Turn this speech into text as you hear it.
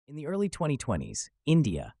In the early 2020s,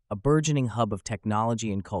 India, a burgeoning hub of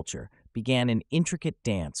technology and culture, began an intricate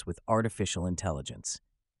dance with artificial intelligence,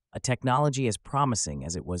 a technology as promising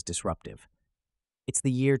as it was disruptive. It's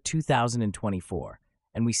the year 2024,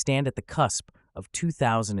 and we stand at the cusp of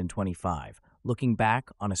 2025, looking back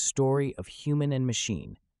on a story of human and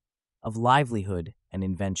machine, of livelihood and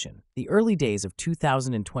invention. The early days of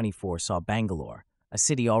 2024 saw Bangalore, a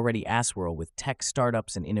city already aswhirl with tech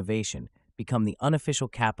startups and innovation, become the unofficial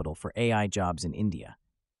capital for AI jobs in India,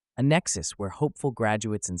 a nexus where hopeful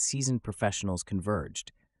graduates and seasoned professionals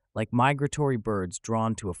converged, like migratory birds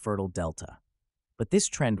drawn to a fertile delta. But this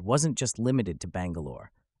trend wasn't just limited to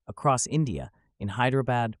Bangalore. Across India, in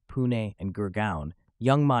Hyderabad, Pune, and Gurgaon,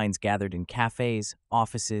 young minds gathered in cafes,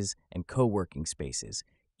 offices, and co-working spaces,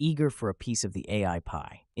 eager for a piece of the AI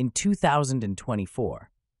pie. In 2024,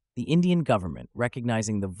 the Indian government,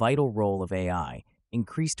 recognizing the vital role of AI,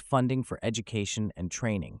 increased funding for education and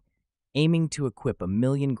training, aiming to equip 1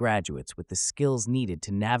 million graduates with the skills needed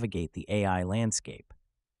to navigate the AI landscape.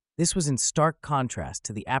 This was in stark contrast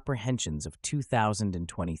to the apprehensions of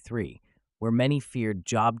 2023, where many feared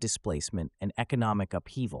job displacement and economic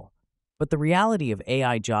upheaval. But the reality of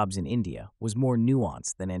AI jobs in India was more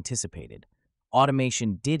nuanced than anticipated.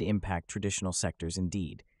 Automation did impact traditional sectors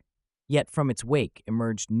indeed, yet from its wake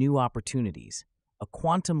emerged new opportunities, a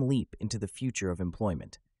quantum leap into the future of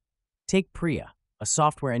employment. Take Priya, a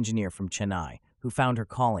software engineer from Chennai who found her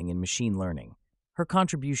calling in machine learning. Her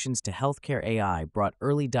contributions to healthcare AI brought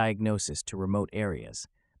early diagnosis to remote areas,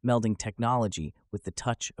 melding technology with the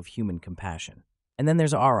touch of human compassion. And then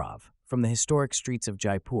there's Arav, from the historic streets of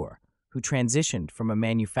Jaipur, who transitioned from a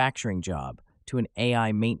manufacturing job to an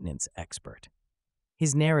AI maintenance expert.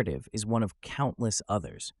 His narrative is one of countless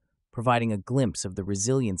others, providing a glimpse of the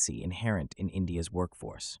resiliency inherent in India's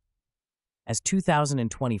workforce. As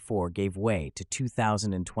 2024 gave way to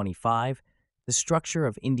 2025, the structure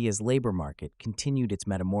of India's labor market continued its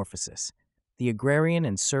metamorphosis. The agrarian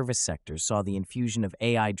and service sectors saw the infusion of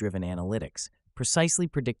AI-driven analytics, precisely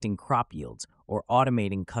predicting crop yields or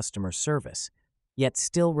automating customer service, yet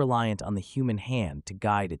still reliant on the human hand to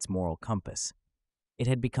guide its moral compass. It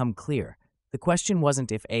had become clear the question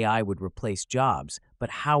wasn't if AI would replace jobs, but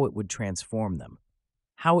how it would transform them.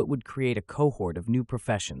 How it would create a cohort of new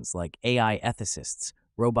professions like AI ethicists,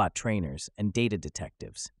 robot trainers, and data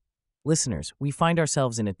detectives. Listeners, we find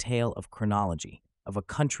ourselves in a tale of chronology, of a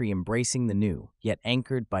country embracing the new, yet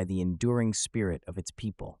anchored by the enduring spirit of its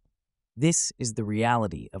people. This is the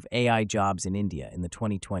reality of AI jobs in India in the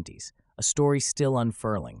 2020s, a story still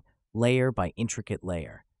unfurling, layer by intricate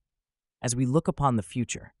layer. As we look upon the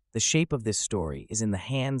future, the shape of this story is in the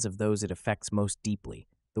hands of those it affects most deeply,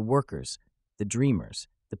 the workers, the dreamers,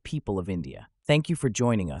 the people of India. Thank you for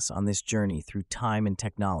joining us on this journey through time and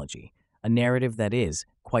technology, a narrative that is,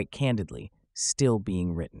 quite candidly, still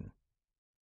being written.